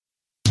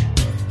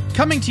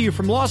Coming to you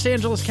from Los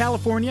Angeles,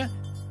 California,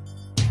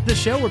 the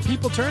show where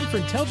people turn for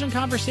intelligent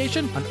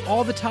conversation on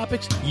all the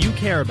topics you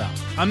care about.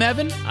 I'm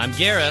Evan. I'm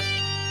Gareth.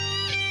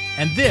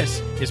 And this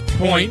is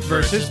Point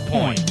versus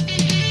Point.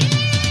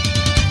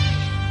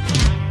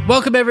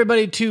 Welcome,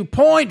 everybody, to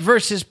Point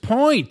versus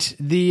Point.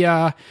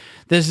 This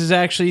is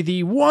actually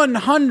the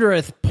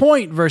 100th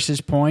Point versus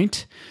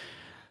Point.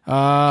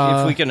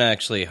 If we can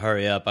actually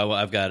hurry up, I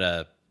want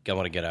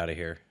to get out of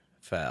here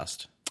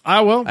fast.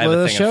 I will. Well,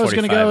 the show's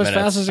going to go as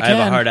fast as it can. I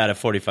have a hard out of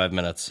 45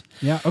 minutes.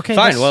 Yeah, okay.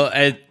 Fine. Well,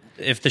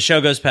 if the show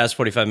goes past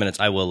 45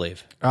 minutes, I will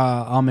leave.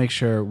 I'll make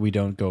sure we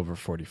don't go over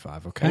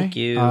 45, okay? Thank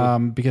you.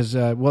 Because,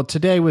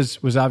 today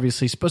was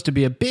obviously supposed to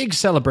be a big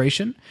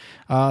celebration.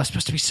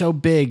 Supposed to be so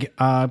big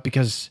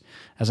because,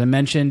 as I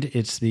mentioned,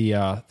 it's the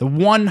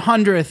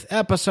 100th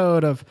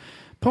episode of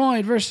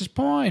Point versus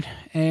Point.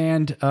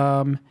 And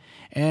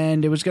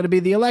it was going to be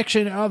the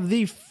election of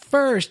the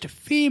first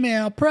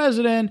female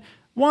president.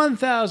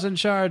 1,000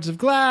 shards of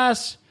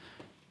glass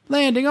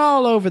landing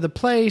all over the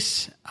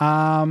place.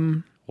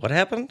 What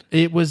happened?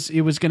 It was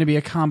going to be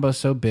a combo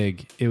so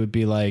big it would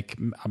be like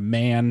a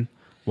man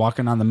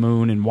walking on the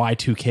moon and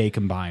Y2K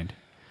combined.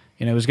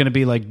 You know, it was going to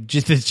be like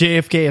just the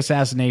JFK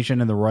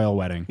assassination and the royal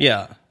wedding.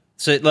 Yeah.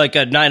 So like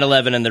a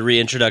 9/11 and the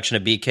reintroduction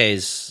of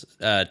BK's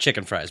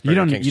chicken fries. You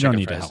don't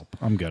need to help.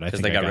 I'm good. Because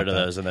they got rid of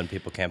those and then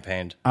people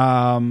campaigned.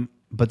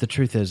 But the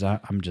truth is,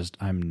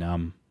 I'm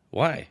numb.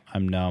 Why?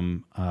 I'm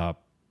numb.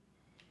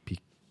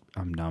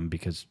 I'm numb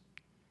because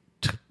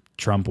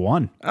Trump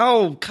won.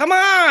 Oh, come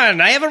on.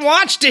 I haven't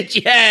watched it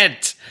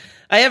yet.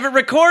 I haven't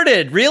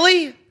recorded.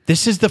 Really?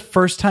 This is the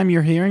first time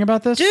you're hearing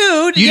about this?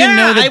 Dude, you didn't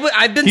know that,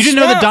 I've been You didn't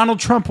know that Donald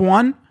Trump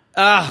won?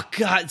 Oh,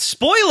 God.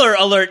 Spoiler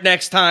alert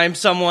next time,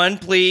 someone,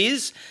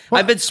 please. What?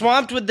 I've been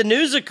swamped with the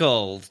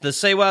Newsical, the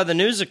Say Wow the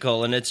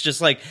Newsical, and it's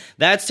just like,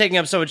 that's taking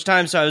up so much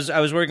time. So I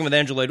was working with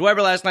Andrew Lloyd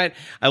Webber last night.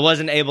 I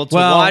wasn't able to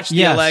watch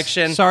the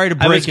election. Sorry to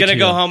break it to you. I was going to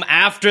go home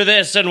after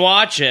this and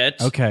watch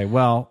it. Okay,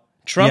 well...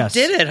 Trump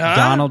did it, huh?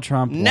 Donald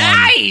Trump won.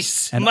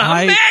 Nice! And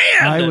my man!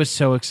 I was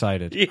so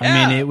excited. Yeah.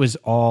 I mean, it was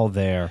all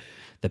there.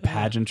 The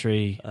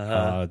pageantry,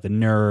 the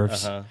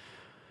nerves,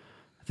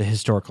 the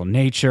historical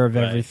nature of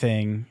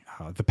everything,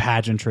 the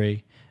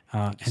pageantry.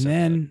 And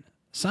then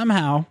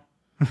somehow,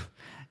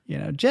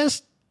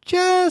 just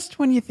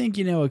when you think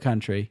you know a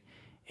country,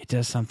 it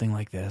does something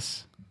like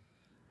this.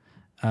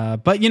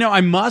 But,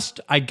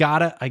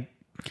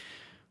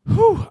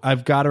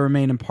 I've got to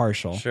remain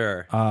impartial.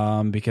 Sure.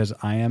 Because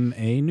I am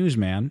a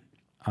newsman.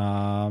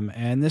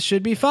 And this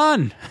should be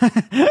fun.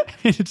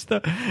 It's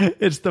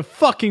the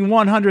fucking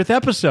 100th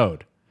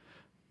episode.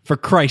 For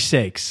Christ's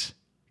sakes.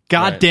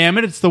 God damn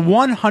it. It's the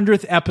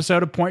 100th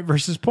episode of Point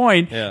versus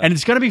Point. Yeah. And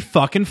it's going to be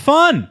fucking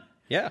fun.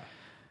 Yeah.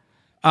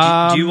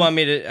 Do you want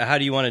me to, how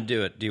do you want to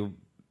do it? Do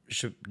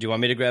you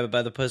want me to grab it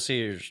by the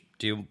pussy or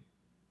do you,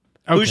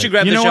 who should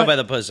grab the show by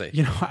the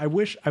pussy? I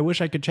wish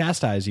I could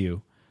chastise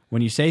you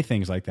when you say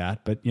things like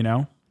that, but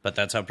But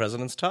that's how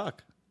presidents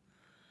talk.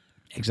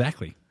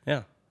 Exactly.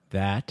 Yeah.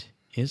 That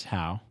is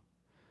how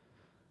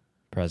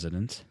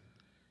presidents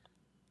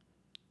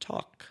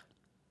talk.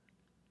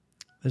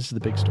 This is the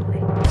big story.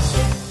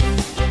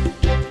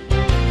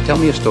 Tell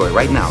me a story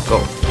right now.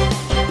 Go.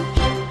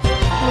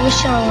 I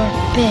wish I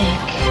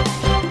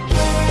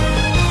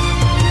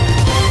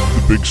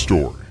The were big. big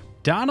story.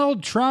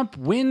 Donald Trump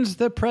wins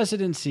the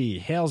presidency.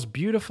 Hails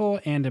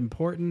beautiful and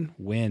important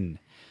win.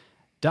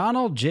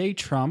 Donald J.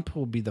 Trump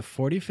will be the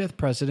 45th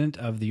president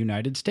of the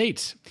United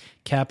States,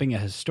 capping a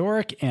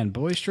historic and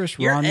boisterous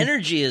run. Your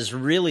energy is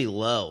really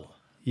low.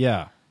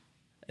 Yeah.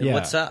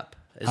 What's up?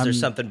 Is there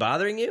something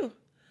bothering you?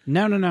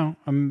 No.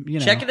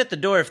 Check it at the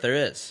door if there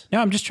is.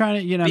 No, I'm just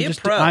trying to, Be a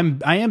pro.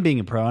 I am being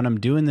a pro and I'm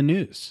doing the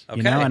news,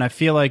 okay. And I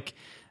feel like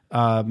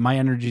my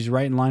energy is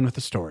right in line with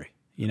the story,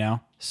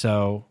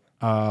 So,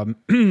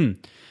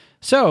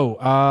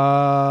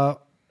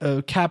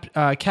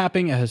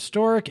 capping a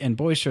historic and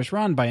boisterous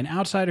run by an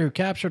outsider who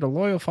captured a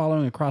loyal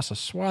following across a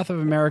swath of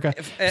America,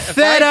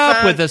 fed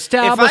up with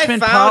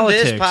establishment if I found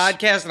politics. this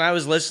podcast and I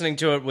was listening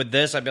to it with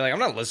this, I'd be like, I'm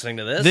not listening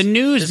to this. The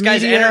news this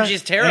guy's media energy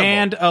is terrible.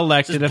 And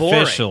elected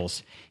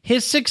officials.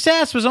 His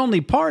success was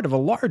only part of a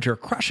larger,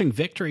 crushing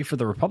victory for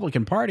the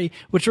Republican Party,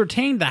 which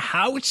retained the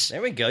House.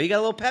 There we go. You got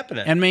a little pep in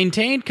it. And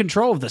maintained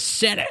control of the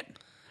Senate.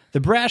 The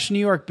brash New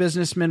York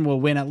businessman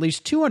will win at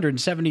least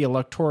 270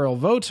 electoral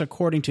votes,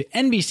 according to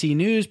NBC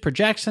News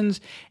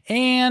projections,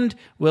 and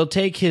will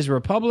take his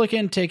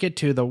Republican ticket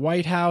to the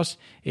White House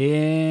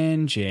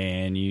in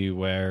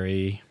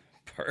January.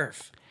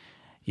 Perf.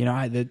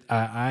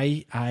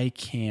 I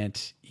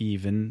can't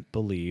even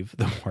believe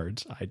the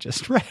words I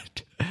just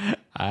read.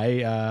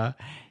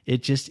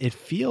 It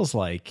feels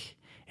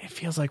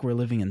like we're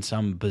living in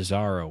some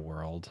bizarro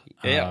world.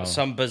 Yeah,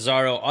 some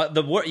bizarro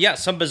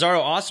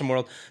awesome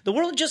world. The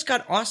world just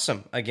got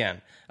awesome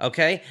again.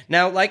 Okay,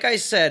 now, like I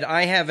said,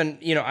 I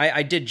haven't.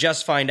 I did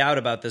just find out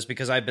about this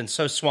because I've been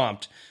so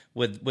swamped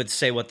with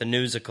Say What the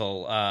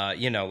Newsical. I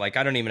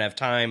don't even have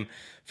time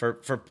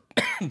for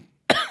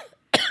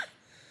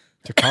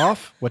to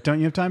cough. What don't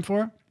you have time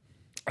for?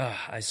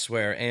 I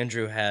swear,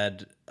 Andrew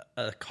had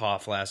a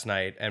cough last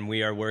night, and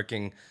we are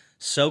working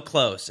so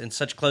close, in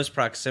such close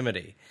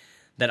proximity,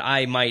 that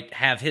I might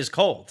have his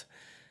cold.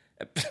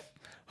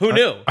 Who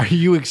knew? Are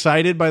you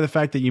excited by the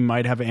fact that you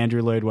might have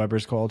Andrew Lloyd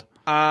Webber's cold?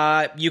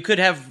 You could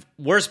have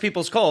worse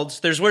people's colds.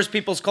 There's worse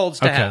people's colds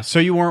to have. So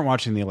you weren't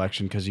watching the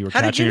election because you were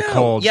How did catching you know? a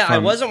cold. Yeah, I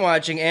from- wasn't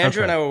watching.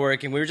 Andrew Okay. and I were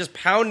working. We were just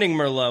pounding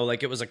Merlot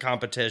like it was a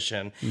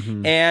competition.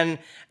 Mm-hmm. And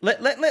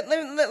let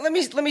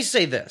me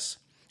say this,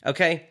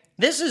 okay?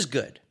 This is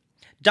good.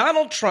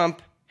 Donald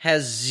Trump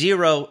has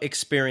zero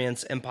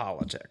experience in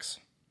politics.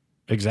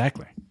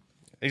 Exactly.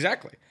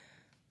 Exactly.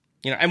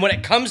 And when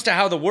it comes to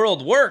how the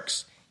world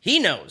works, he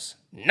knows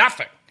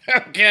nothing.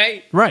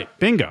 Okay? Right.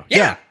 Bingo.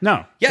 Yeah.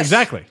 No. Yes.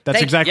 Exactly. That's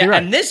Thank- exactly yeah,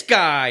 right. And this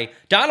guy,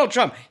 Donald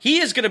Trump, he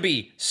is going to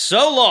be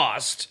so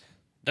lost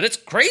that it's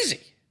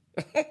crazy.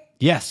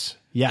 Yes.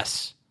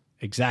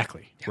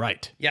 Exactly.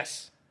 Right.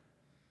 Yes.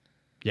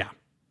 Yeah.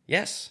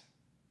 Yes.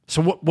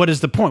 So what is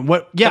the point?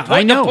 What? Yeah, The point,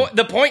 I know.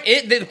 The point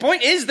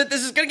is that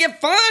this is going to get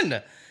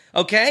fun.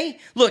 Okay?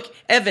 Look,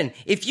 Evan,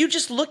 if you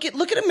just look at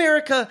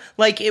America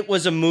like it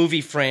was a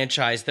movie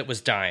franchise that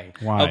was dying.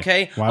 Why?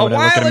 Okay? Why would a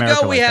I look at while America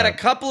ago we like had that? a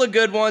couple of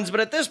good ones,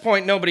 but at this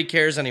point nobody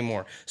cares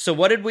anymore. So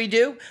what did we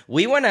do?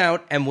 We went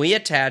out and we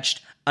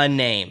attached a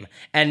name.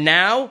 And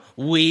now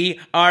we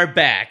are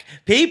back.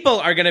 People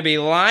are going to be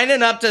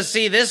lining up to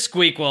see this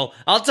squeakquel.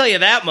 I'll tell you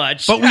that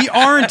much. But we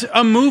aren't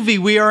a movie.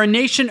 We are a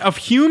nation of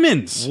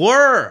humans.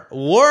 We're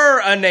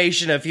a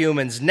nation of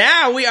humans.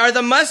 Now we are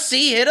the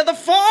must-see hit of the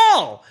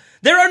fall.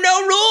 There are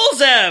no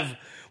rules, Ev.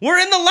 We're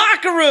in the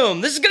locker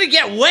room. This is going to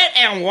get wet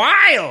and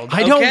wild.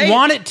 I don't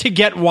want it to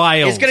get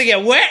wild. It's going to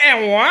get wet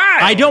and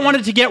wild. I don't want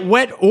it to get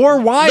wet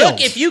or wild.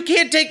 Look, if you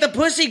can't take the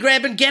pussy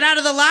grab and get out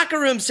of the locker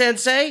room,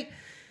 Sensei,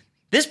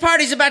 this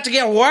party's about to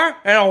get wet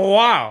and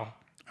wild.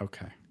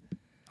 Okay.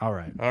 All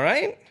right. All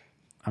right?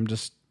 I'm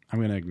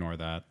going to ignore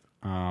that.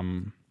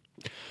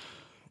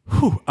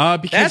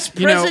 Because That's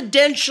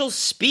presidential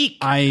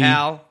speak,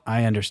 pal.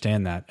 I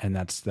understand that, and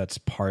that's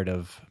part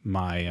of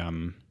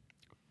my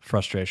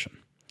frustration.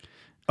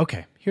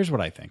 Okay, here's what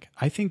I think.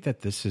 I think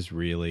that this is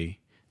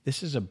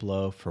a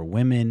blow for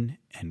women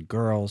and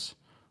girls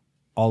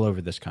all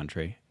over this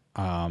country.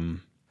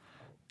 And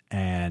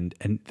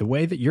the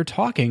way that you're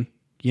talking,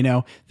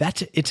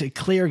 it's a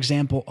clear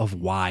example of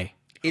why.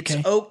 It's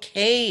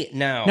okay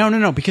now.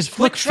 No, because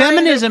look,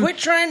 feminism. Quit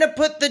trying to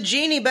put the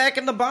genie back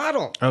in the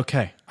bottle.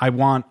 Okay, I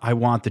want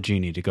the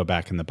genie to go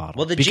back in the bottle.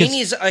 Well, the because,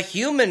 genie's a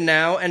human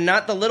now, and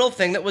not the little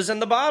thing that was in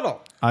the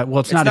bottle.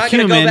 it's not a gonna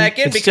human. go back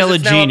in it's because still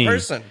it's a now a genie.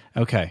 person.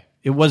 Okay,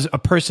 it was a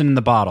person in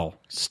the bottle.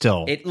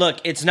 Still,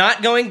 It's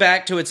not going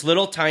back to its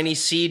little tiny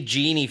seed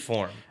genie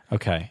form.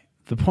 okay.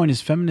 The point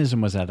is,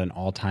 feminism was at an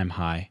all-time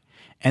high,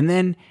 and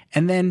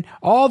then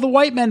all the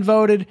white men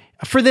voted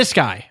for this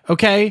guy.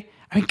 Okay,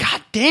 I mean,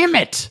 God damn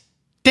it,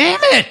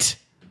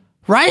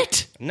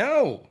 right?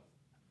 No.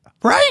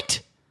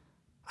 Right?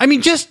 I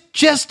mean, just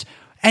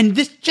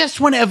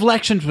when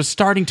elections was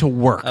starting to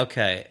work.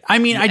 Okay. I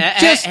mean,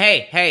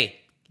 Hey,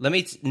 let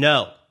me...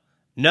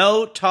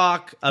 No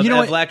talk of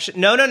election.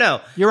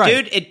 No. You're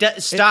right.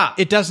 Dude, stop.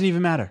 It doesn't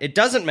even matter. It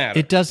doesn't matter.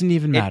 It doesn't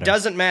even matter. It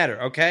doesn't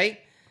matter, okay?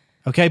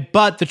 Okay,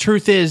 but the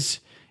truth is,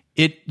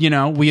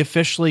 we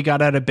officially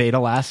got out of beta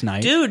last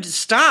night. Dude,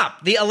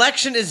 stop. The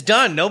election is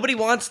done. Nobody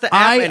wants the app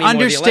I anymore.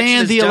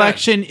 understand the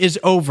election is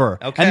over.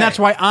 Okay. And that's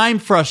why I'm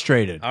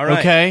frustrated. All right.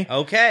 Okay?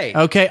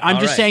 Okay. I'm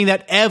All just right. saying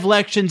that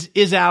Elections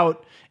is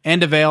out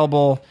and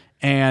available,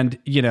 and,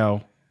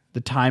 the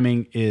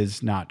timing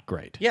is not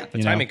great. Yeah,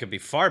 the timing could be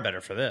far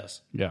better for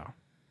this. Yeah.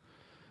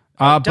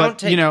 Don't but,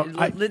 take...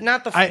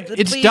 not the...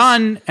 it's please.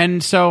 done,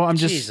 and so I'm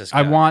just... Jesus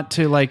I God. want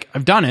to,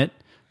 I've done it.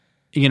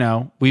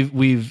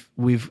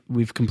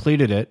 We've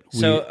completed it.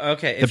 So,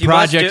 okay, the if you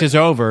want to project do- is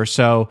over,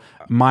 so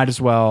might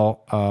as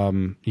well, so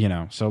I'm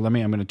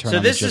going to turn So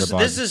on this the is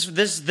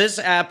jitterbug. this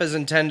app is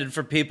intended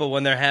for people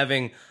when they're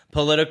having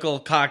political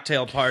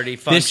cocktail party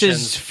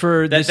functions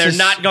they're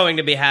not going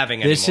to be having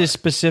anymore. This is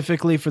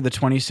specifically for the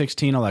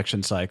 2016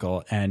 election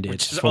cycle, and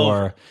is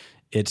over.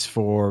 it's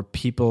for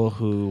people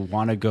who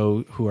want to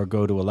go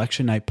to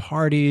election night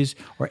parties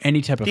or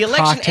any type of The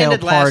election cocktail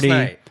ended last party.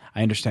 night.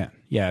 I understand.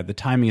 Yeah, the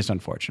timing is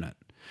unfortunate.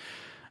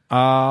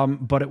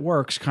 But it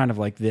works kind of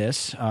like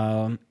this.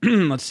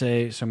 Let's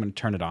say, so I'm going to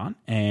turn it on,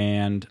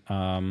 and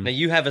Now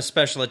you have a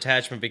special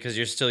attachment because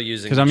you're still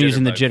using because I'm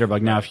using the Jitterbug.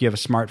 Jitterbug. Now, if you have a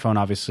smartphone,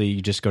 obviously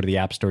you just go to the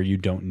App Store. You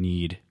don't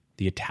need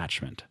the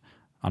attachment.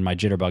 On my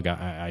Jitterbug,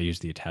 I use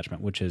the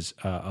attachment, which is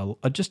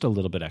just a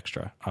little bit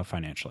extra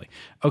financially.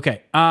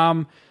 Okay,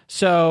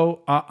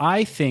 so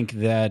I think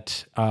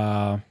that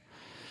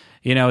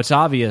it's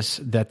obvious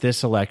that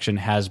this election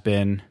has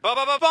been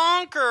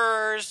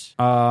bonkers.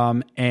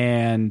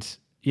 And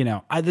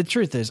the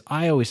truth is,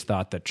 I always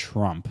thought that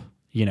Trump,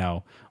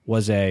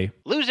 was a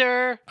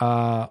Loser.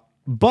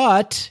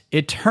 but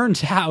it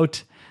turns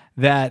out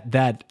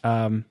that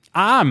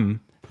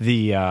I'm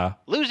the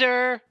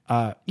Loser.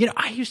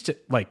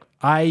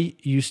 I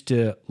used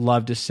to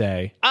love to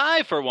say,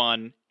 I, for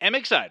one, am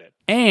excited.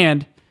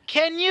 and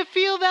Can you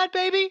feel that,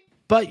 baby?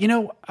 but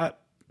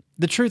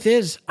the truth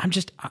is,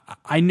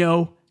 I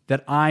know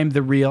that I'm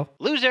the real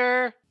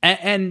Loser.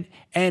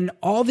 and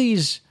all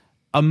these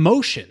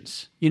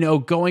emotions,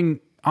 going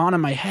on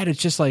in my head.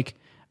 It's just like,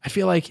 I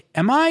feel like,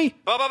 am I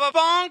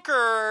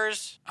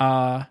Bonkers.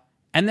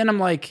 and then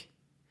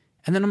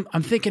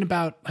I'm thinking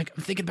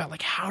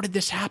about how did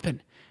this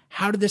happen?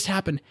 How did this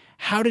happen?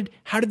 How did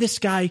this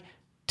guy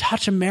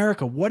touch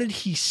America? What did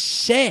he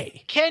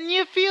say? Can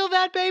you feel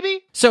that,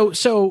 baby?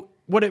 So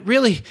what it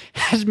really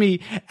has me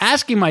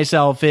asking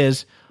myself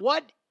is,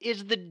 What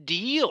is the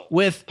deal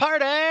with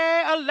party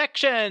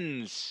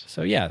elections?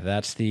 So yeah,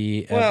 that's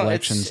the Well,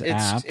 elections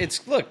app. it's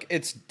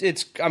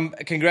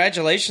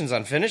congratulations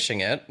on finishing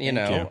it.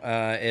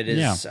 It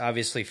is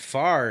obviously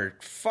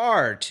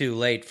far too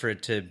late for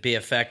it to be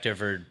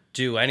effective or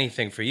do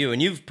anything for you,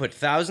 and you've put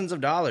thousands of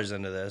dollars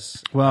into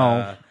this.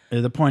 Well,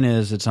 the point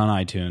is, it's on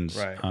iTunes.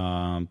 Right.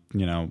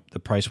 The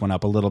price went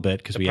up a little bit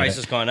because The price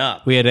has gone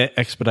up. We had to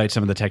expedite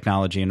some of the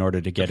technology in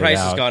order to get it out. The price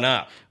has gone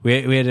up. We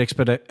had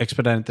to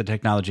expedite the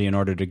technology in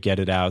order to get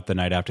it out the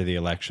night after the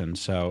election.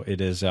 So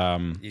it is.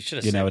 You should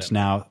have said it's it.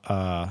 now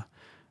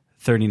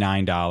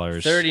 $39.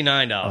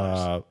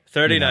 $39.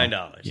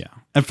 $39. Yeah,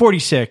 and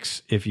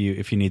 $46 if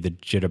you need the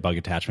jitterbug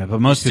attachment. But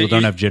most people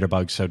don't have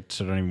jitterbugs, so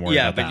don't even worry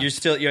about that.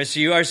 Yeah, but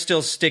you are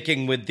still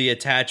sticking with the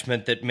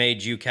attachment that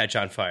made you catch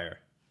on fire.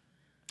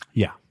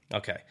 Yeah.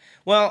 Okay.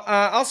 Well,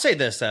 I'll say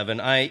this, Evan.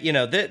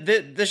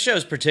 The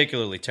show's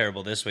particularly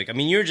terrible this week. I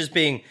mean, you're just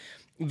being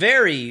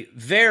very,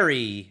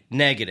 very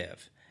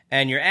negative,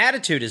 and your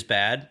attitude is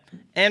bad,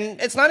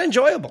 and it's not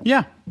enjoyable.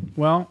 Yeah.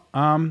 Well,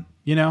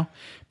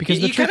 because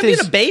the you're truth kind of being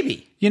is, a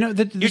baby.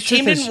 The Your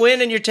team didn't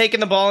win, and you're taking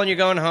the ball, and you're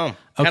going home.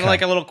 Kind of Okay.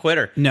 like a little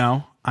quitter.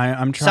 No,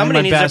 I'm trying Somebody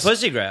my needs best. their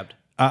pussy grabbed.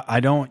 I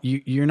don't.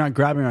 You're not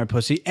grabbing my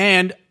pussy,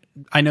 and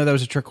I know that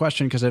was a trick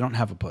question because I don't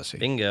have a pussy.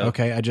 Bingo.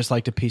 Okay, I just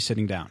like to pee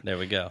sitting down. There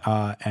we go.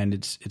 And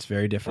it's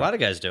very A different. lot of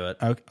guys do it.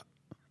 Okay.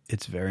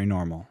 It's very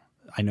normal.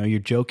 I know you're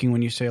joking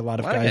when you say a lot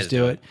of lot of guys guys do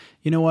do it.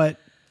 You know what?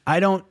 I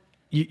don't.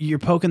 You're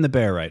poking the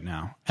bear right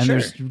now, and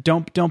Sure.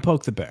 don't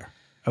poke the bear,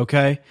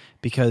 okay?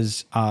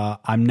 Because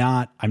I'm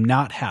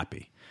not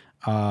happy.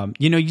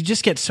 You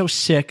just get so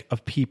sick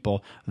of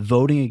people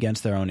voting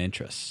against their own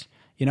interests.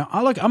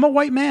 I'm a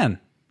white man.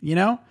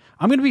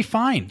 I'm going to be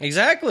fine.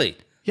 Exactly.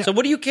 Yeah. So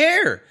what do you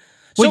care?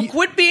 Well, So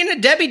quit being a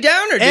Debbie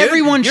Downer, dude.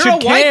 Everyone You're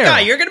should a white care. guy.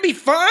 You're going to be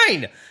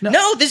fine.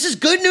 No, this is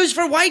good news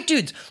for white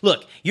dudes.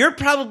 Look, you're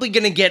probably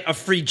going to get a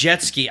free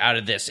jet ski out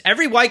of this.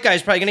 Every white guy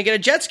is probably going to get a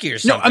jet ski or No,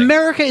 something.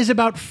 America is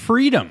about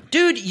freedom.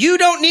 Dude, you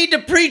don't need to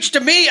preach to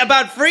me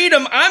about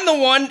freedom. I'm the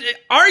one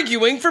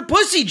arguing for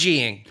pussy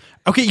G-ing.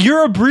 Okay,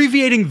 you're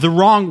abbreviating the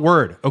wrong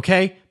word,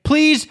 okay?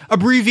 Please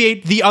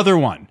abbreviate the other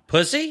one.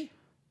 Pussy?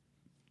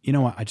 You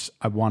know what?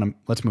 I want to,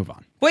 let's move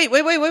on. Wait.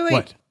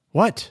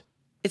 What?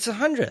 It's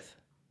 100th.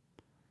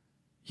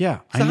 Yeah,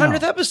 It's the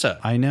 100th episode.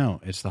 I know.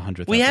 It's the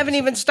 100th We haven't episode.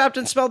 even stopped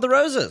and smelled the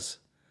roses.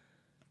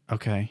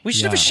 Okay. We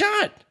should have a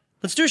shot.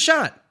 Let's do a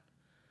shot.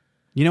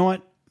 You know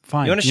what?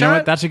 Fine. You want a know shot?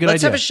 what? That's a good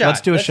Let's idea. have a shot.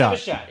 Let's do a Let's shot. have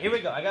a shot. Here we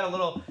go.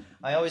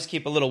 I always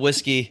keep a little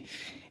whiskey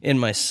in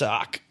my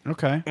sock.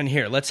 Okay. And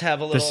here, let's have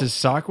a little. This is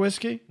sock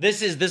whiskey?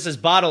 This is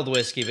bottled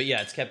whiskey, but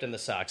yeah, it's kept in the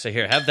sock. So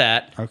here, have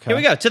that. Okay. Here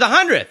we go. To the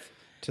 100th.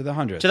 To the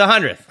 100th. To the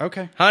 100th.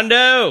 Okay.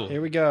 Hundo.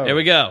 Here we go. Here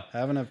we go.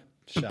 Having a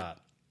shot.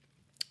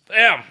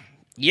 Bam.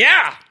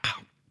 Yeah.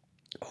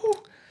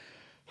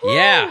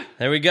 Yeah.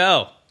 There we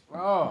go.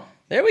 Oh.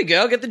 There we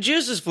go. Get the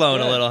juices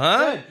flowing a little,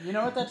 huh? Good. You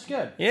know what? That's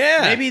good.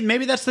 Yeah.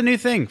 Maybe that's the new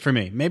thing for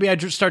me. Maybe I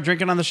start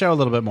drinking on the show a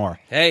little bit more.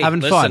 Hey, having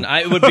listen, fun.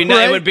 it would be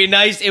Right? it would be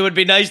nice. It would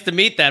be nice to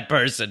meet that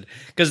person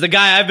because the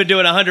guy I've been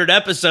doing 100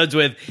 episodes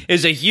with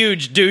is a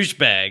huge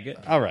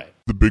douchebag. All right.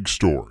 The big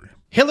story.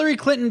 Hillary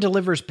Clinton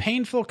delivers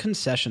painful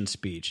concession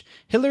speech.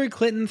 Hillary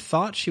Clinton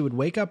thought she would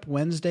wake up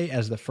Wednesday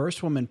as the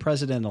first woman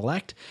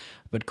president-elect,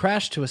 but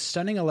crashed to a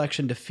stunning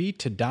election defeat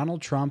to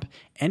Donald Trump,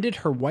 ended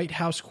her White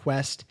House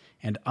quest,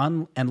 and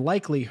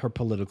likely her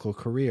political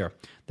career.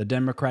 The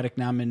Democratic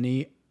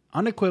nominee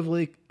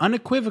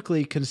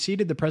unequivocally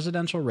conceded the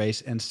presidential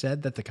race and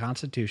said that the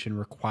Constitution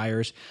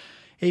requires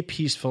a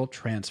peaceful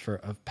transfer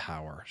of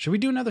power. Should we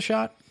do another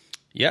shot?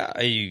 Yeah,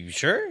 are you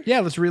sure?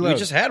 Yeah, let's reload. We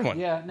just had one.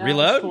 Yeah, no,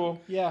 reload. that's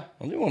cool. Yeah.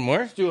 I'll do one more.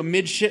 Let's do a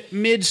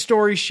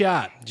mid-story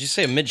shot. Did you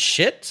say a mid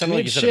shit? Sounded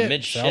like you said a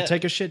mid shit. I'll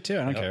take a shit too.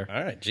 I don't care.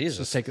 All right, Jesus.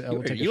 Let's take-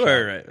 we'll take a you shot.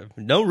 are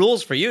no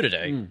rules for you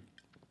today.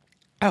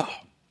 Oh,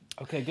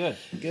 okay, good.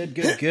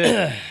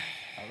 Good.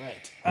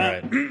 All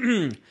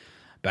right.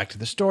 Back to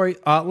the story.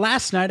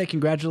 Last night, I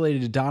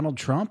congratulated Donald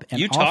Trump and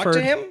You talked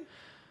to him?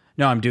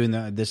 No, I'm doing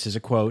this is a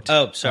quote.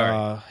 Oh,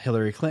 sorry.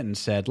 Hillary Clinton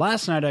said,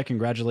 "Last night I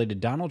congratulated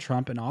Donald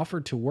Trump and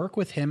offered to work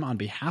with him on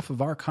behalf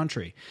of our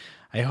country.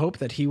 I hope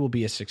that he will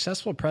be a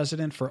successful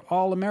president for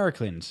all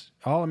Americans."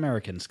 All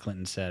Americans,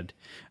 Clinton said.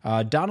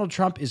 Donald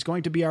Trump is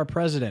going to be our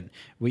president.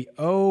 We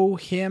owe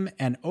him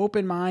an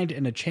open mind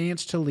and a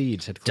chance to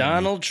lead, said Clinton.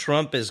 Donald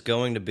Trump is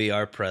going to be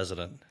our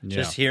president.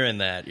 Just hearing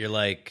that, you're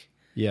like,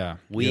 Yeah.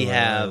 We You're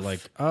have- we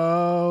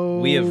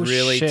we have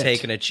really shit.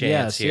 taken a chance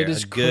Yes, here. It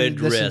is A good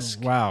this is-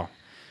 risk. wow.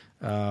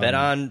 bet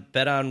on,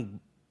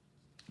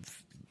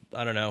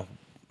 I don't know,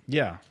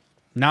 Yeah.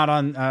 Not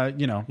on,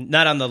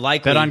 Not on the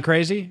likely. bet on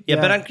crazy?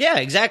 Yeah,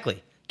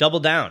 exactly. Double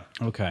down.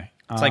 Okay.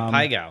 It's like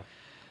Pai Gow.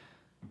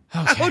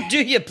 How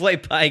do you play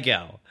Pai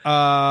Gow?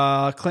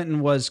 Clinton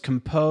was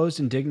composed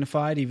and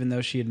dignified, even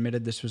though she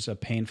admitted this was a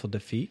painful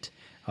defeat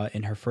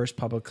in her first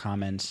public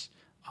comments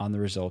on the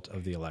result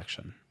of the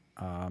election.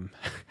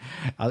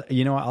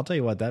 I'll tell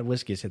you what, that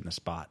whiskey is hitting the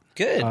spot.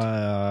 Good.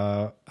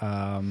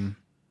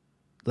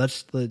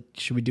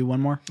 Should we do one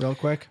more real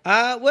quick?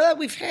 Well,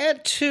 we've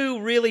had two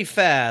really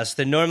fast,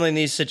 and normally in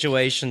these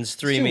situations,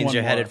 three do means one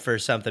you're more. headed for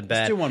something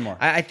bad. do one more.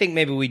 I think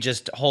maybe we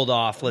just hold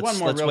off. Let's One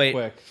more real wait.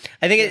 quick.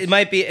 I think it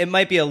might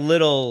be a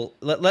little.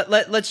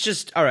 Let's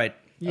just. All right.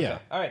 Yeah. Okay.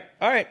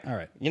 All right. All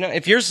right. You know,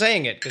 if you're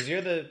saying it, because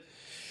you're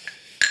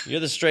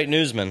the straight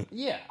newsman.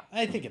 Yeah,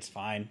 I think it's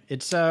fine.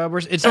 It's our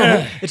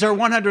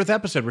 100th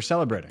episode. We're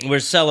celebrating. We're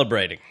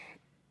celebrating.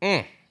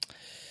 Yeah.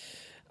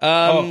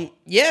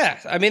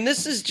 I mean,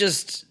 this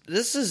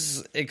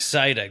is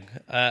exciting.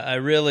 I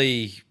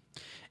really.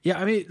 Yeah,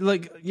 I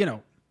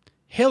mean,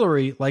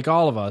 Hillary, like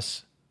all of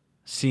us,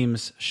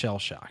 seems shell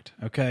shocked.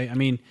 Okay, I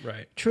mean,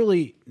 Right.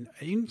 Truly,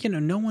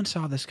 no one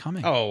saw this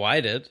coming. Oh,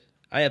 I did.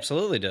 I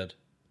absolutely did.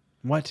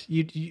 What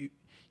you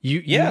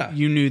Yeah.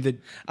 you knew that?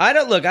 I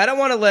don't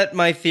want to let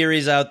my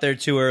theories out there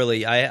too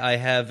early. I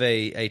have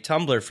a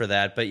Tumblr for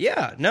that, but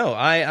yeah, no,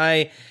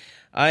 I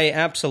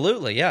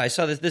absolutely, yeah, I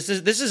saw this. This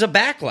is a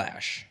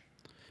backlash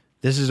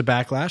This is a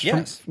backlash.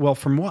 Yes.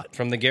 From what?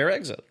 from the Gare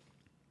exit.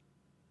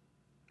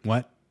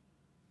 What?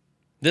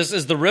 This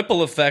is the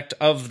ripple effect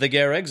of the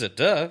Gare exit.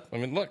 Duh. I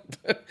mean, look,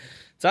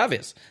 it's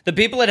obvious. The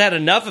people had had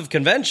enough of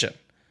convention.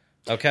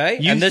 Okay,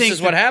 and this is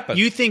what happened.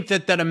 You think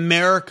that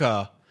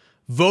America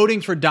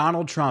voting for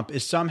Donald Trump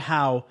is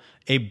somehow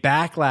a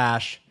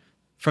backlash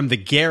from the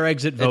Gare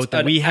exit vote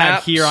that we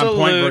had here on Point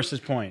Absolute versus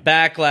Point?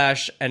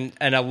 backlash, and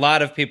a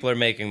lot of people are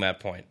making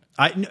that point.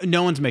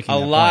 No one's making A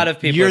that lot point.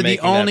 of people You're are the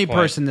making only that point.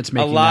 person that's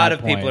making that point. A lot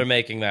of people are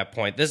making that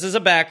point. This is a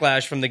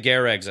backlash from the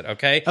Gare exit,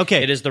 okay?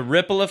 Okay. It is the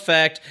ripple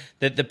effect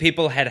that the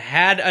people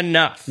had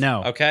enough.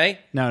 No. Okay?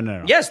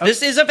 No. Yes,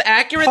 this is of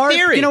accurate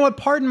theory. You know what?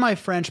 Pardon my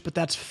French, but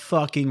that's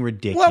fucking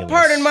ridiculous. Well,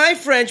 pardon my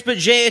French, but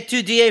j'ai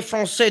étudié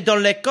français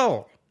dans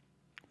l'école.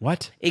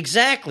 What?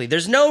 Exactly.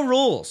 There's no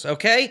rules,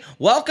 okay?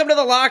 Welcome to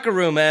the locker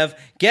room, Ev.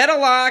 Get a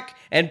lock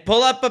and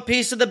pull up a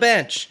piece of the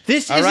bench.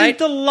 This all isn't right?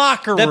 the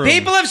locker The room.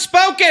 people have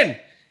spoken.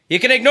 You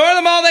can ignore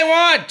them all they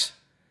want.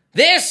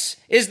 This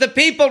is the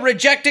people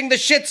rejecting the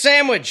shit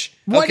sandwich.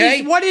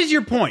 Okay? What is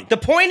your point? The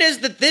point is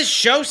that this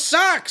show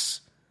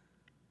sucks.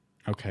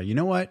 Okay, you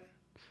know what?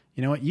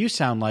 You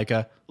sound like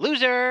a...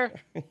 Loser.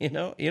 You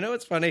know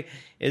what's funny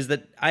is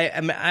that I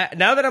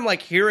now that I'm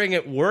like hearing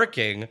it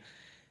working,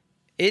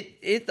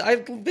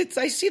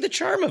 I see the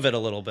charm of it a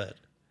little bit.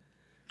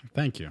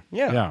 Thank you.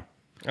 Yeah.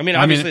 I mean,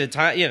 obviously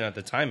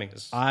the timing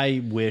is.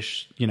 I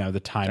wish, the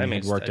timing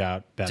had worked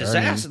out better.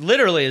 Disaster,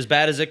 literally as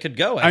bad as it could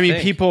go. I mean,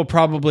 think. people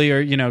probably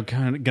are,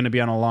 going to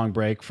be on a long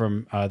break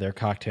from their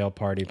cocktail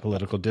party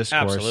political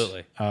discourse.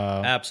 Absolutely.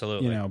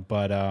 Absolutely.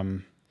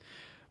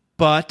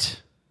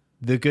 But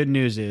the good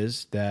news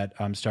is that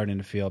I'm starting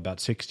to feel about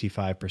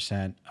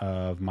 65%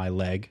 of my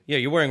leg. Yeah,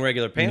 you're wearing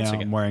regular pants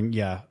again. I'm wearing,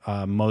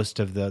 most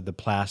of the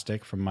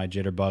plastic from my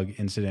jitterbug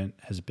incident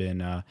has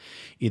been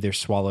either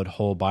swallowed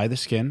whole by the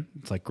skin,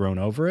 it's like grown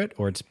over it,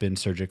 or it's been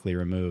surgically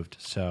removed.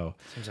 So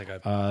Seems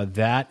like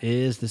that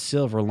is the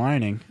silver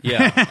lining.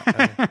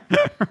 Yeah.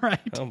 Right.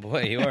 Oh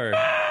boy, you are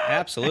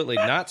absolutely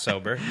not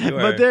sober. You are,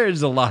 But there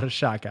is a lot of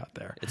shock out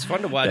there. it's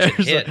fun to watch it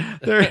hit.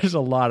 There is a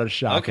lot of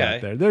shock Okay.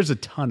 out there. There's a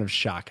ton of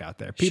shock out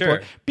there.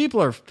 Sure.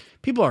 People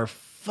are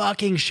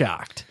fucking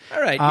shocked.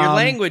 All right, your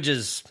language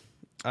is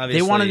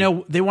obviously.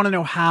 They want to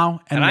know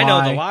how and I why.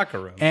 know the locker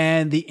room.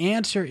 And the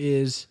answer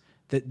is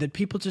that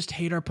people just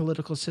hate our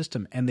political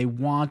system and they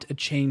want a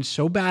change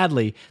so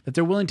badly that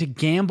they're willing to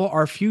gamble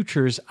our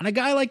futures on a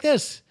guy like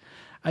this.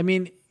 I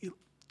mean,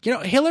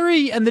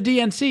 Hillary and the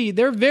DNC,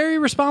 they're very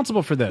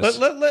responsible for this.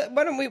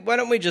 Why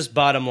don't we just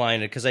bottom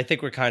line it? Because I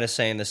think we're kind of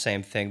saying the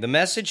same thing. The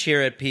message here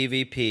at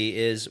PvP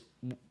is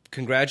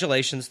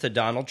congratulations to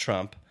Donald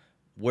Trump.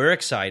 We're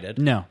excited.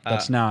 No,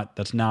 that's not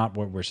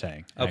what we're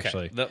saying. Okay,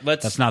 Actually,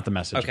 let's- that's not the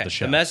message of the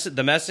show.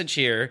 The message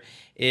here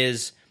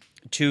is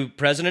to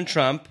President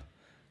Trump.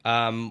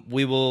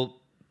 We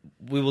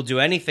will do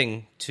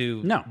anything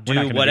to No, we're not do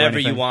gonna whatever do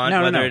you anything. want,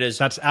 No, whether it is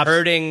that's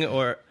hurting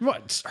or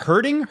What?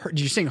 Hurting? Did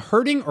you sing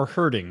hurting or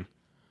hurting?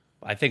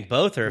 I think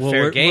both are Well,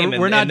 fair we're- game.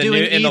 we're not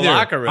doing in the either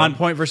locker room on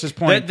point versus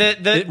point.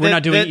 We're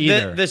not doing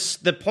either.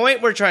 The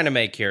point we're trying to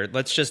make here.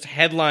 Let's just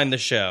headline the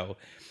show.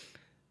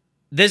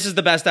 This is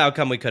the best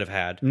outcome we could have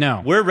had.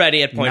 No. We're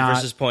ready at point Not-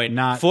 versus point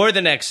not- for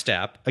the next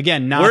step.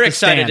 Again, not we're the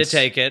excited stance. to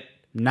take it.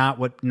 Not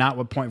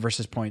what point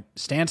versus point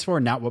stands for.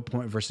 Not what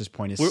point versus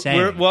point is We're-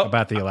 saying well,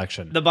 about the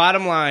election. The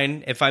bottom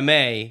line, if I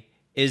may,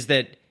 is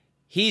that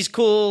he's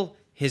cool.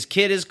 His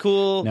kid is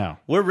cool. No.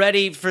 We're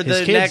ready for his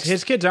the kids, next.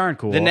 his kids aren't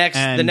cool. the next-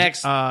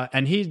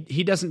 and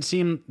he doesn't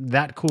seem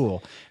that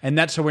cool. And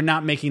that's so we're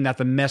not making that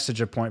the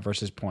message of point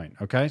versus point.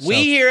 Okay, We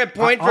here at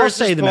Point I'll versus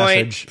say the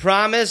Point message.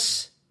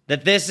 promise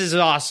that this is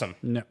awesome.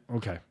 No,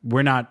 okay.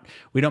 We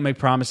don't make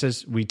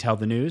promises. We tell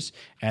the news,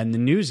 and the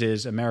news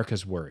is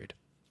America's worried.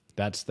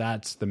 That's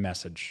the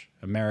message.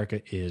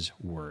 America is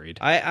worried.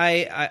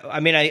 I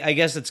mean, I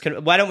guess it's.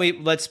 Why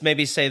don't let's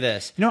maybe say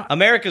this? You know,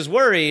 America's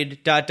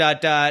worried. ...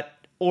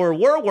 Or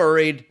we're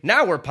worried.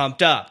 Now we're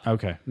pumped up.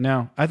 Okay.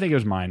 No, I think it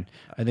was mine.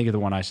 I think the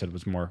one I said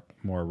was more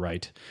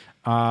right.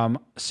 Yeah,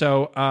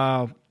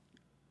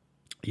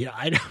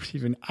 I don't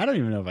even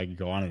know if I can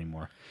go on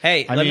anymore.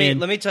 Hey, let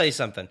me tell you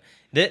something.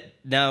 That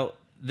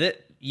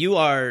you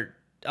are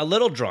a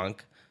little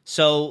drunk.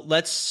 So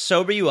let's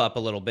sober you up a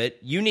little bit.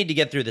 You need to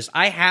get through this.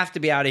 I have to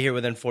be out of here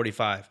within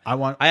 45.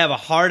 I have a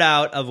hard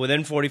out of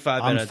within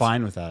 45 minutes. I'm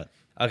fine with that.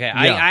 Okay.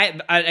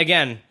 Yeah. I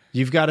again.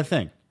 You've got a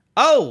thing.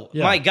 Oh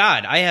Yeah. my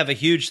God! I have a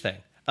huge thing.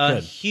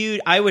 Good.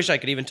 Huge. I wish I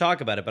could even talk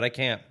about it, but I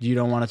can't. You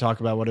don't want to talk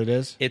about what it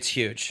is? It's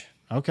huge.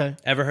 Okay.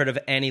 Ever heard of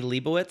Annie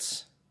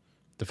Leibovitz?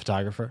 The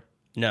photographer?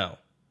 No.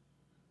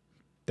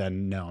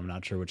 Then no, I'm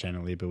not sure which Anna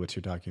Leibovitz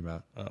you're talking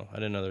about. Oh, I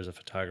didn't know there was a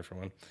photographer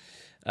one.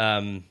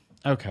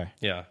 Okay.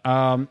 Yeah.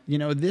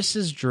 This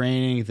is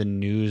draining the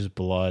news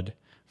blood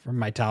from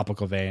my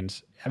topical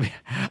veins. I mean,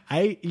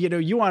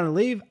 you want to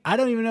leave? I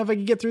don't even know if I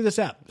can get through this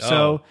app.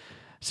 So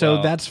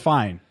well. that's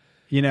fine.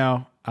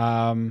 But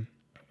I'm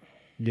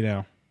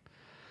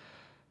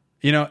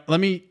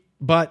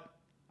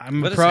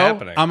What a is pro.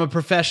 happening? I'm a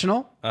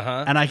professional,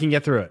 and I can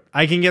get through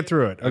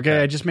it.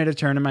 Okay? I just made a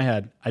turn in my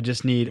head. I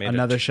just need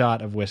another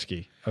shot of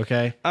whiskey.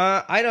 Okay.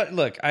 I don't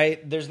look.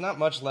 There's not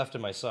much left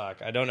in my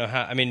sock. I don't know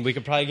how. I mean, we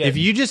could probably get. If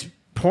you just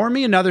pour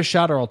me another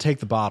shot, or I'll take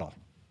the bottle.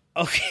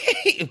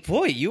 Okay,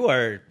 boy, you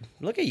are.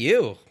 Look at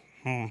you.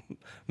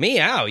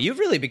 Meow. You've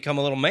really become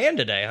a little man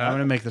today, huh? I'm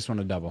gonna make this one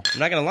a double. I'm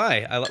not gonna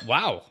lie.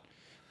 Wow.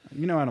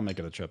 I don't make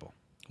it a triple.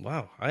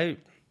 Wow.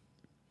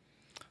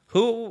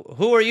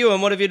 Who are you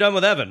and what have you done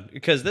with Evan?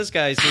 Because this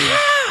guy seems.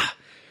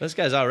 This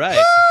guy's all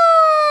right.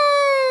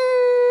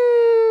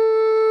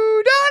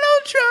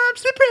 Donald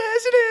Trump's the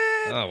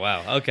president. Oh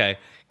wow. Okay.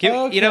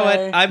 You know what?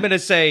 I'm gonna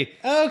say.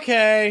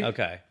 Okay.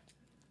 Okay.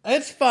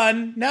 It's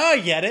fun. Now I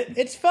get it.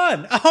 It's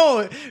fun.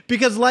 Oh,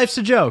 because life's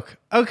a joke.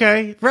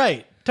 Okay,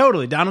 right.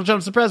 Totally. Donald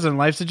Trump's the president.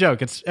 Life's a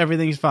joke.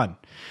 Everything's fun.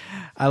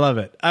 I love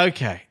it.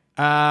 Okay.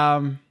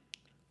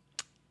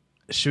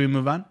 Should we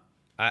move on?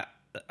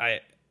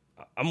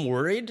 I'm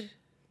worried.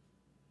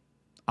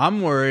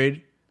 I'm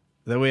worried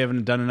that we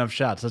haven't done enough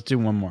shots. Let's do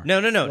one more.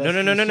 No.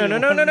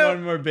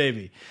 One more,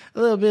 baby.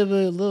 A little bit.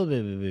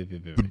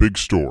 The big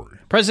story.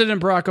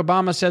 President Barack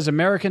Obama says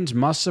Americans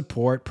must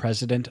support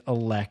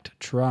President-elect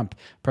Trump.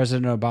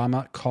 President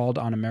Obama called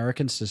on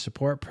Americans to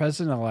support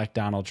President-elect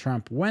Donald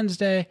Trump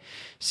Wednesday,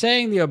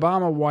 saying the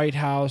Obama White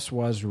House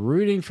was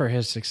rooting for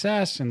his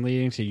success and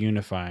leading to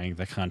unifying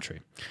the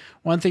country.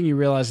 One thing you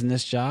realize in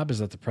this job is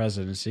that the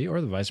presidency, or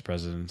the vice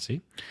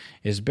presidency,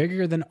 is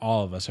bigger than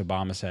all of us,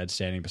 Obama said,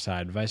 standing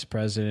beside Vice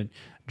President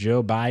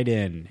Joe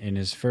Biden in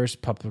his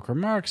first public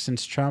remarks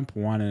since Trump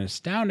won an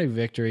astounding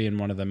victory in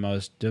one of the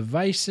most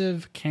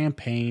divisive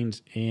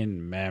campaigns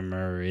in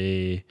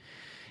memory.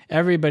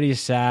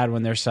 Everybody's sad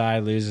when their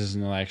side loses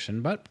an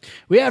election, but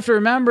we have to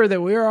remember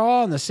that we are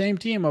all on the same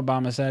team,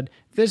 Obama said.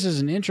 This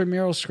is an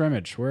intramural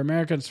scrimmage. We're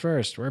Americans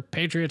first. We're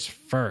patriots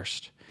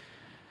first.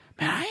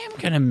 Man, I'm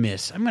gonna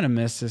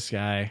miss this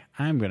guy.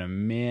 I'm gonna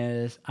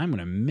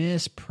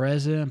miss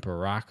President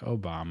Barack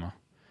Obama.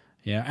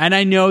 Yeah, and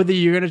I know that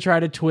you're gonna try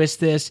to twist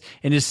this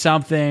into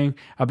something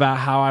about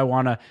how I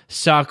want to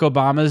suck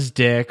Obama's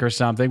dick or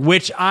something,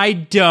 which I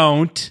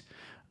don't.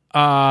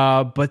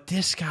 But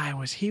this guy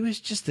he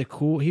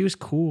was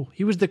cool.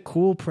 He was the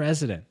cool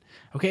president.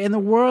 Okay, and the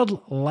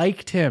world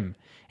liked him,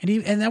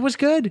 and that was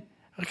good.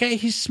 Okay,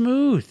 he's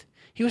smooth.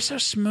 He was so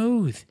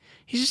smooth.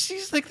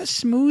 He's like the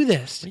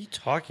smoothest. What are you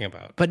talking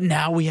about? But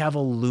now we have a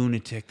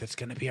lunatic that's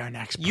going to be our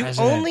next president.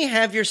 You only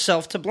have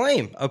yourself to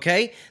blame,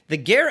 okay? The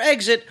Gare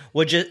exit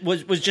was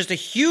just a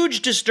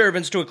huge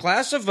disturbance to a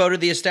class of voter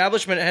the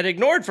establishment had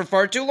ignored for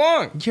far too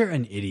long. You're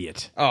an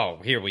idiot. Oh,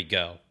 here we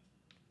go.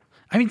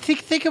 I mean,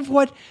 think of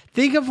what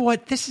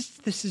this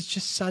is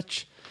just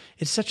such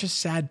a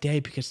sad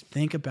day because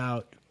think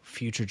about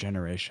future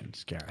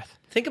generations, Gareth.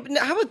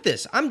 How about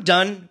this? I'm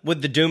done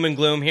with the doom and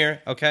gloom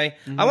here, okay?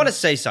 I want to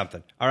say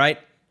something, all right?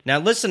 Now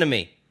listen to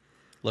me.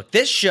 Look,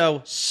 this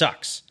show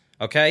sucks,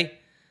 okay?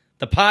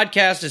 The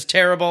podcast is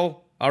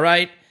terrible, all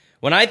right?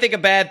 When I think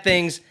of bad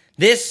things,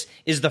 this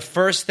is the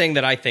first thing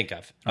that I think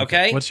of,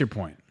 okay? What's your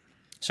point?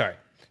 Sorry.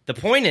 The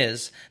point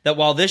is that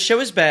while this show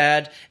is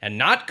bad and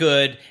not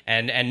good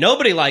and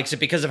nobody likes it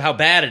because of how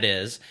bad it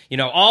is,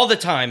 all the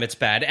time it's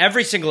bad.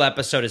 Every single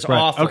episode is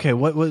awful. Okay,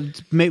 what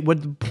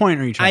point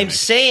are you trying to make? I'm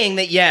saying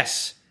that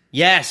yes,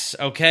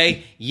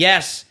 okay?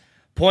 Yes,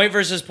 Point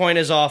versus Point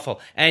is awful.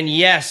 And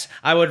yes,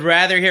 I would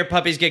rather hear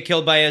puppies get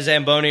killed by a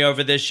Zamboni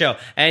over this show.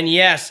 And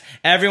yes,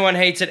 everyone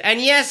hates it. And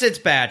yes, it's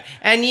bad.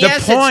 And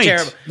yes, point. it's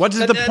terrible. What is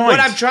the point?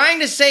 What I'm trying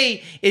to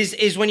say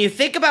is when you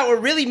think about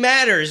what really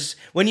matters,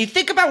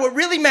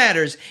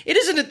 it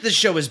isn't that the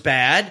show is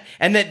bad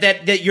and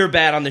that you're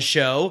bad on the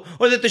show,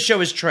 or that the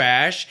show is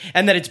trash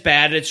and that it's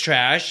bad and it's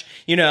trash.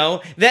 You know, All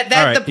right,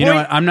 the point, you know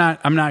what? I'm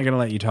not going to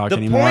let you talk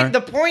anymore. The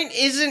point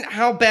isn't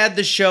how bad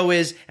the show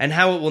is and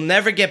how it will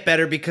never get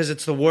better because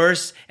it's the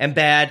worst and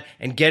bad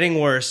and getting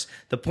worse.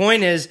 The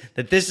point is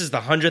that this is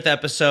the 100th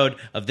episode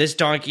of this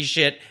donkey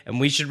shit, and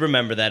we should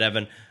remember that,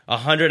 Evan.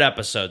 100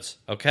 episodes,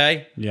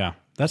 okay? Yeah,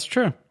 that's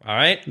true. All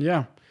right?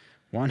 Yeah.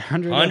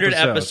 100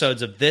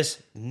 episodes of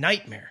this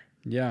nightmare.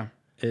 Yeah.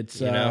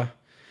 It's, You know?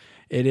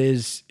 it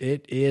is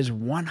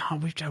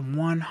 100. We've done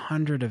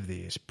 100 of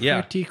these.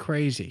 Pretty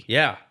crazy.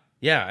 Yeah.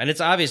 Yeah, and it's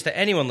obvious to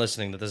anyone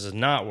listening that this is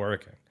not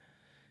working.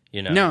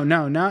 You know?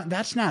 No,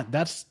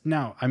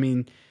 no. I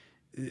mean,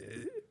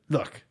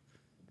 look,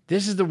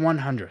 this is the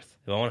 100th.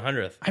 The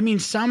 100th. I mean,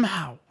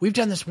 somehow we've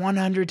done this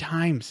 100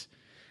 times.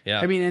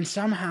 Yeah. I mean, and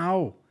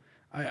somehow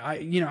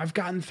I've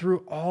gotten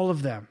through all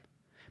of them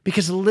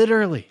because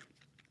literally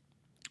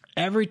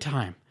every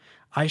time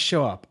I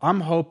show up,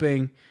 I'm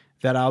hoping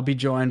that I'll be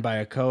joined by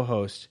a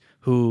co-host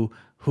who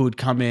would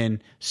come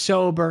in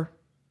sober,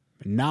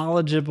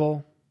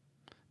 knowledgeable,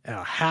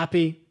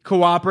 happy,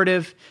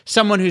 cooperative,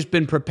 someone who's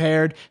been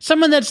prepared,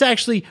 someone that's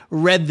actually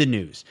read the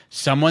news,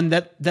 someone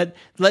that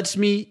lets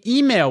me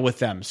email with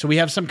them so we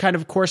have some kind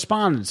of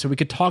correspondence so we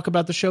could talk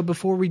about the show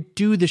before we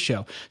do the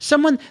show,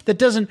 someone that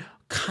doesn't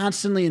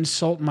constantly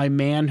insult my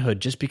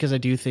manhood just because I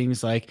do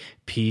things like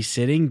pee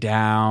sitting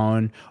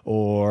down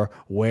or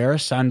wear a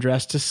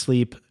sundress to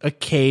sleep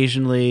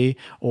occasionally,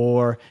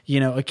 or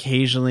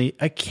occasionally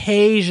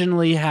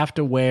have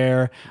to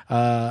wear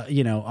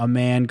a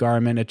man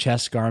garment, a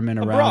chest garment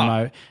around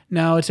my.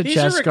 No, it's a These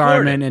chest are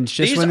garment, and it's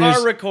just These when there's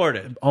are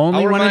recorded. only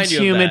I'll when remind it's you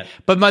of human. that.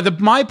 But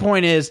my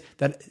point is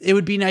that it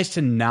would be nice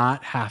to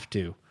not have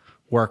to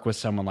work with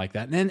someone like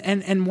that.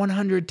 And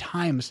 100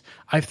 times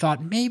I've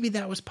thought maybe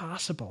that was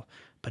possible.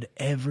 But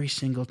every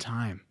single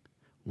time,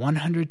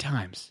 100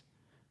 times,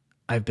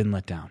 I've been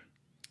let down.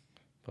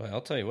 Boy, I'll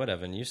tell you what,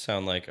 Evan, you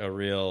sound like a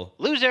real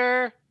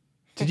Loser.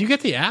 Did you get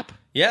the app?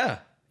 Yeah.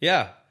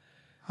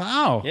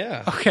 Wow.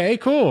 Yeah. Okay,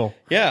 cool.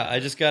 Yeah, I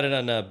just got it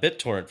on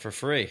BitTorrent for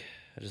free.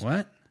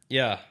 What?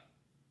 Yeah.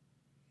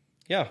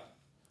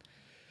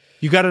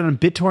 You got it on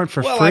BitTorrent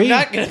for Well, free? I'm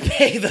not going to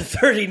pay the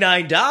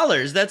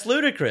 $39. That's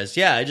ludicrous.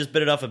 Yeah, I just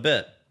bit it off a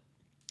bit.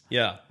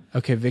 Yeah.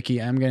 Okay, Vicky,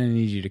 I'm going to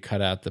need you to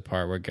cut out the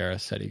part where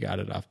Gareth said he got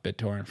it off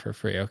BitTorrent for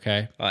free,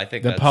 okay? Well, I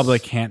think the that's-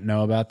 public can't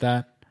know about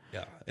that.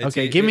 Yeah.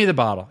 Okay, give me the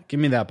bottle. Give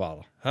me that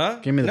bottle. Huh?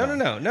 Give me the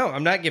bottle. No,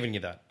 I'm not giving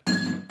you that.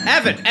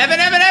 Evan!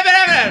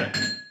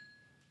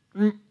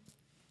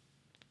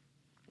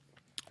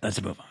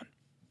 Let's move on.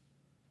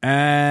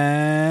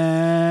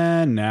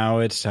 And now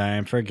it's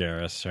time for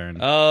Gareth's turn.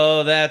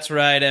 Oh, that's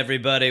right,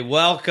 everybody.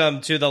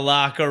 Welcome to the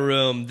locker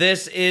room.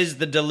 This is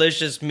the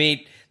delicious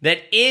meat that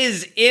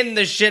is in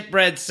the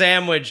shitbread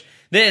sandwich.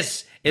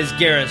 This is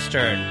Gareth's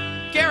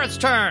turn. Garrett's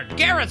turn.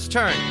 Garrett's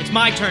turn. It's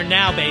my turn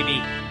now,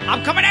 baby.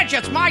 I'm coming at you.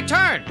 It's my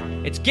turn.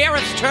 It's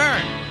Garrett's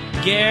turn.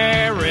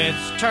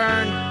 Garrett's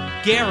turn.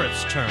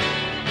 Garrett's turn.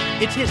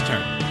 It's his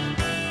turn.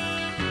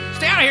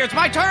 Stay out of here. It's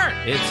my turn.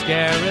 It's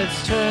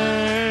Garrett's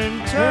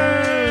turn.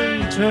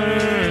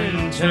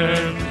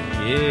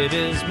 It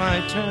is my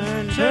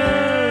turn.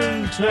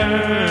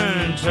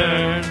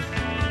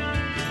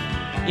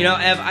 You know,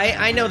 Ev,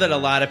 I know that a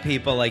lot of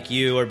people like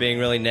you are being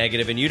really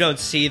negative, and you don't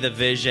see the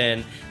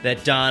vision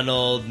that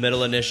Donald,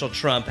 middle initial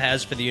Trump,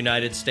 has for the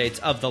United States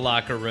of the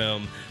locker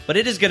room. But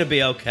it is going to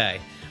be okay,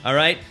 all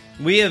right?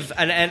 We have,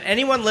 and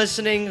anyone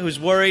listening who's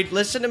worried,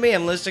 listen to me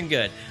and listen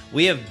good.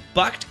 We have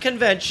bucked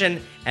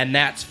convention, and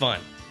that's fun.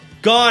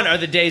 Gone are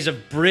the days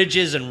of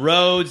bridges and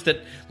roads that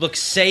look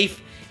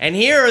safe, and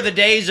here are the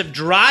days of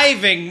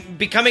driving,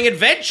 becoming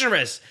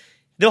adventurous.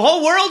 The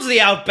whole world's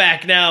the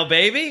outback now,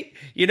 baby.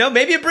 You know,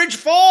 maybe a bridge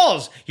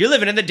falls. You're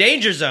living in the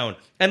danger zone.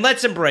 And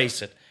let's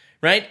embrace it,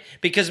 right?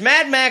 Because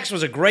Mad Max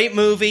was a great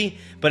movie,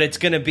 but it's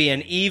going to be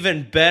an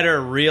even better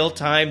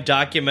real-time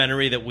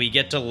documentary that we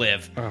get to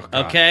live. Oh,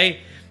 God. Okay?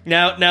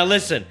 Now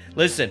listen.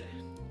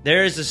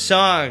 There is a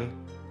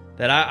song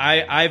that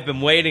I've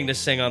been waiting to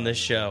sing on this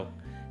show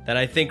that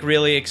I think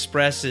really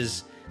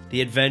expresses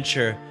the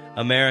adventure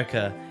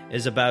America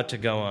is about to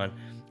go on.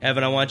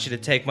 Evan, I want you to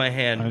take my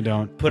hand. I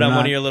don't. Put on I'm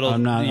one not- of your little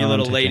I'm not- I little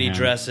won't take lady your hand.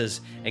 dresses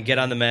and get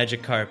on the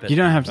magic carpet. You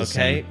don't have to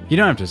okay? sing. You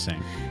don't have to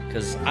sing.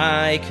 Because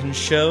I can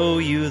show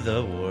you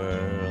the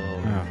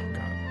world. Oh,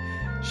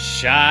 God.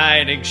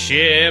 Shining,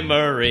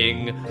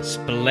 shimmering,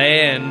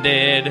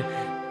 splendid.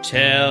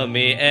 Tell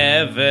me,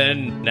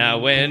 Evan, now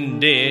when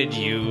did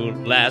you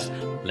last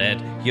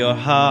let your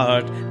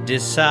heart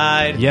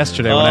decide?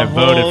 Yesterday when I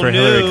voted for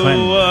Hillary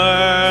Clinton.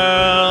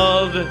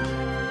 World.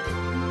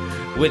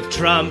 With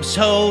Trump's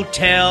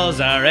hotels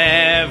are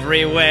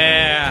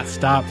everywhere.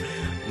 Stop.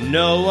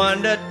 No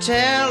one to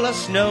tell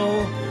us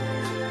no.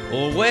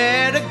 or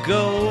where to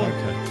go.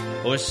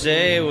 Okay. Or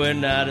say we're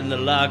not in the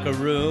locker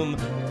room.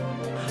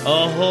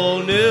 A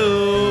whole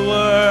new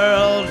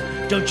world.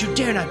 Don't you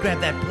dare not grab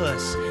that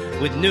puss.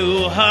 With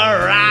new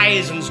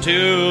horizons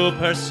to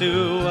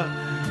pursue.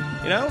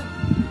 You know?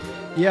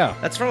 Yeah.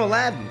 That's from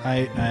Aladdin.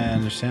 I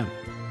understand.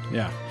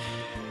 Yeah.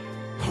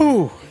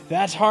 Whew.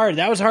 That's hard.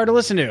 That was hard to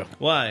listen to.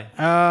 Why?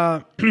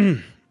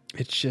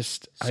 It's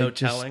just... So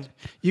telling.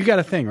 You got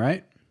a thing,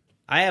 right?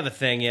 I have a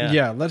thing, yeah.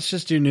 Yeah, let's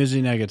just do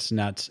Newsy Nuggets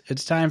Nuts.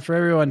 It's time for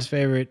everyone's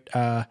favorite...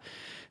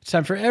 it's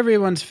time for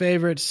everyone's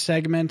favorite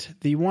segment,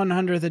 the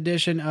 100th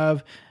edition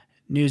of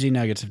Newsy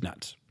Nuggets of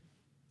Nuts.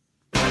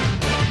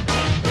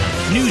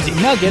 Newsy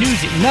Nuggets.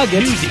 Newsy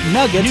Nuggets. Newsy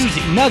Nuggets.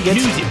 Newsy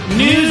Nuggets.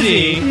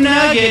 Newsy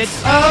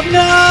Nuggets of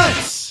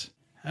Nuts.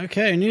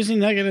 Okay, Newsy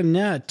Nugget of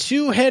Nut.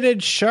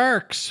 Two-headed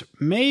sharks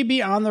may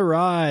be on the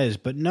rise,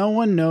 but no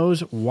one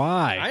knows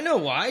why. I know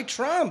why.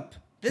 Trump.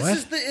 This What?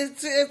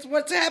 is it's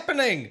what's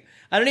happening.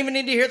 I don't even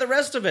need to hear the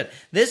rest of it.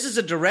 This is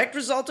a direct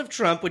result of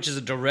Trump, which is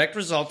a direct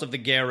result of the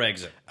Gare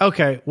exit.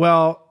 Okay,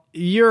 well,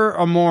 you're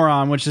a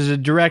moron, which is a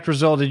direct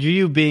result of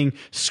you being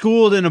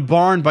schooled in a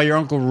barn by your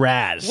Uncle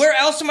Raz. Where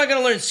else am I going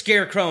to learn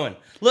scarecrowing?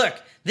 Look,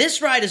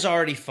 this ride is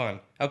already fun,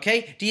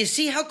 okay? Do you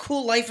see how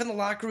cool life in the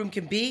locker room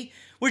can be?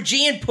 We're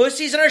G and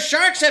pussies and our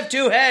sharks have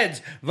two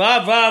heads.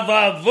 Va, va,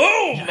 va,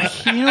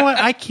 boom! You know what?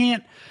 I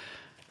can't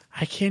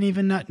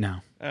even nut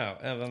now. Oh,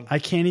 Evan. I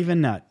can't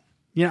even nut.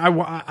 You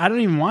know, I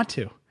don't even want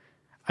to.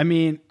 I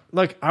mean,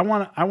 look, I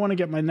want to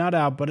get my nut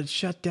out, but it's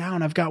shut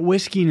down. I've got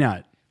whiskey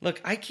nut.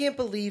 Look, I can't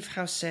believe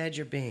how sad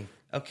you're being,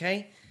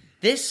 okay?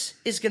 This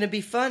is going to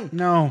be fun.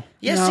 No.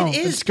 Yes, no, it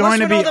is. It's going Plus,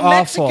 to be when all the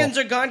awful. Mexicans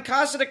are gone,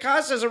 Casa de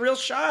Casa is a real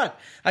shot.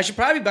 I should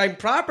probably buy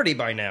property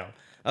by now,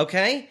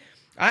 okay?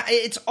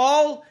 It's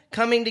all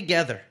coming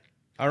together,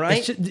 all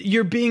right?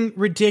 You're being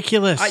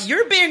ridiculous.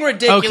 You're being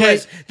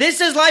ridiculous. Okay.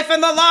 This is life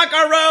in the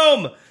locker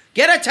room.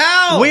 Get a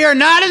towel. We are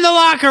not in the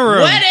locker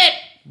room. Wet it.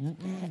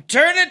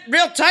 Turn it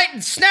real tight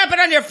and snap it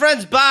on your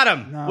friend's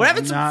bottom. No, We're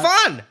having some not-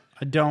 fun.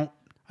 I don't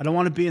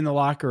want to be in the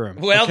locker room.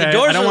 Well, okay? the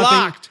doors I don't are want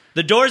locked.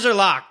 The doors are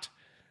locked.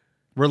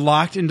 We're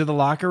locked into the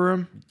locker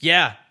room?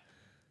 Yeah.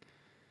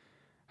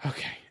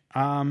 Okay.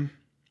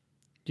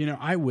 You know,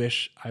 I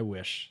wish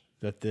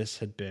that this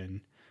had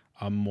been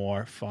a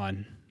more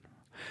fun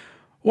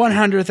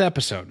 100th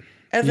episode.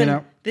 Evan, you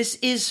know? this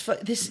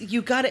is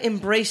you got to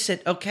embrace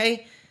it,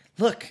 okay?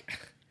 Look,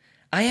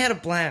 I had a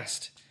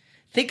blast.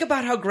 Think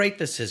about how great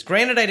this is.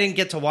 Granted, I didn't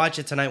get to watch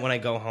it tonight when I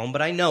go home,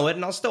 but I know it,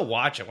 and I'll still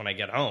watch it when I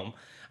get home.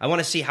 I want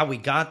to see how we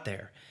got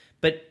there.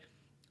 But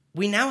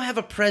we now have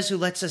a Prez who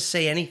lets us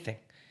say anything.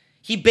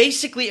 He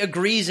basically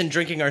agrees in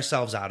drinking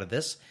ourselves out of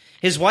this.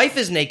 His wife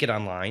is naked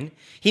online.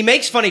 He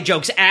makes funny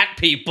jokes at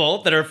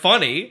people that are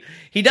funny.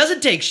 He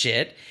doesn't take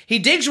shit. He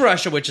digs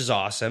Russia, which is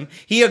awesome.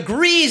 He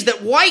agrees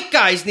that white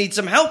guys need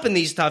some help in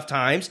these tough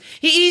times.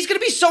 He's going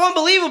to be so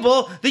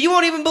unbelievable that you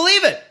won't even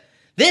believe it.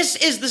 This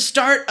is the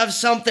start of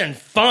something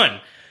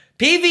fun.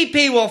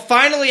 PvP will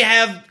finally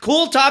have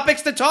cool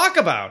topics to talk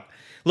about.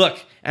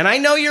 Look, and I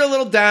know you're a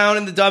little down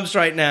in the dumps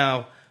right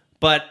now,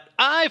 but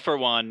I, for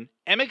one,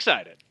 am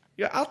excited.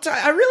 yeah,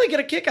 I really get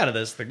a kick out of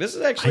this thing. This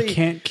is actually...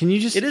 Can you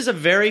just... It is a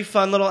very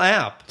fun little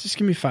app. Just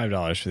give me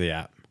 $5 for the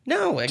app.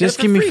 No, I Just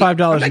got it give for me free. $5 I'm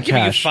not in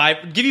giving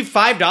cash. Give you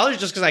 $5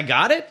 just because I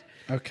got it?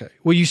 Okay.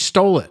 Well, you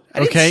stole it. I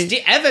didn't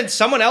Okay. Evan,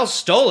 someone else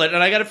stole it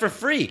and I got it for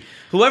free.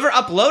 Whoever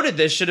uploaded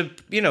this should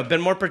have,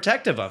 been more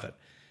protective of it.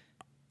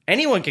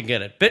 Anyone can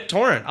get it.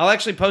 BitTorrent. I'll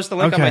actually post the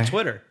link on my Okay.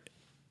 Twitter.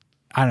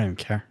 I don't even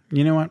care.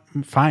 You know what?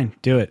 Fine.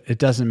 Do it. It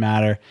doesn't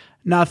matter.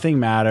 Nothing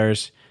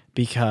matters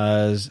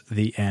because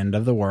the end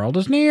of the world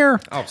is near.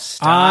 Oh,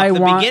 stop.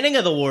 Beginning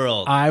of the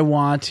world. I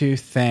want to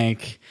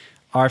thank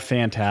our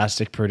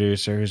fantastic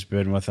producer who's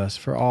been with us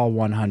for all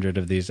 100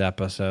 of these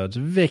episodes,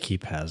 Vicky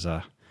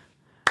Pezza.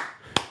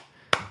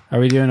 Are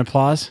we doing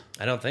applause?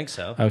 I don't think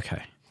so.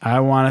 Okay.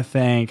 I want to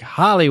thank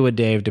Hollywood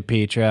Dave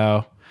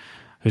DePietro,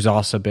 who's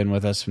also been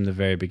with us from the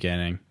very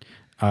beginning.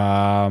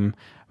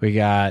 We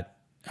got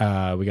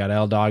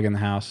L Dog in the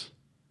house.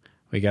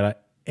 We got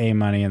A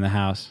Money in the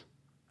house.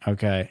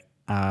 Okay.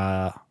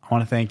 I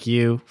want to thank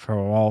you for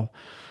all.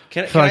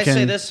 Can I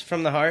say this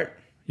from the heart?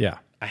 Yeah.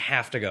 I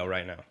have to go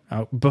right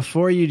now.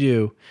 Before you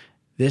do,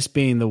 this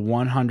being the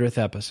 100th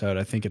episode,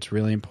 I think it's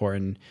really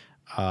important.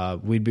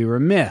 We'd be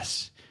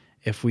remiss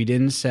if we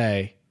didn't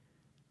say,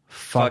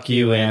 fuck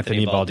you,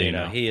 Anthony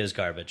Baldino. He is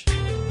garbage.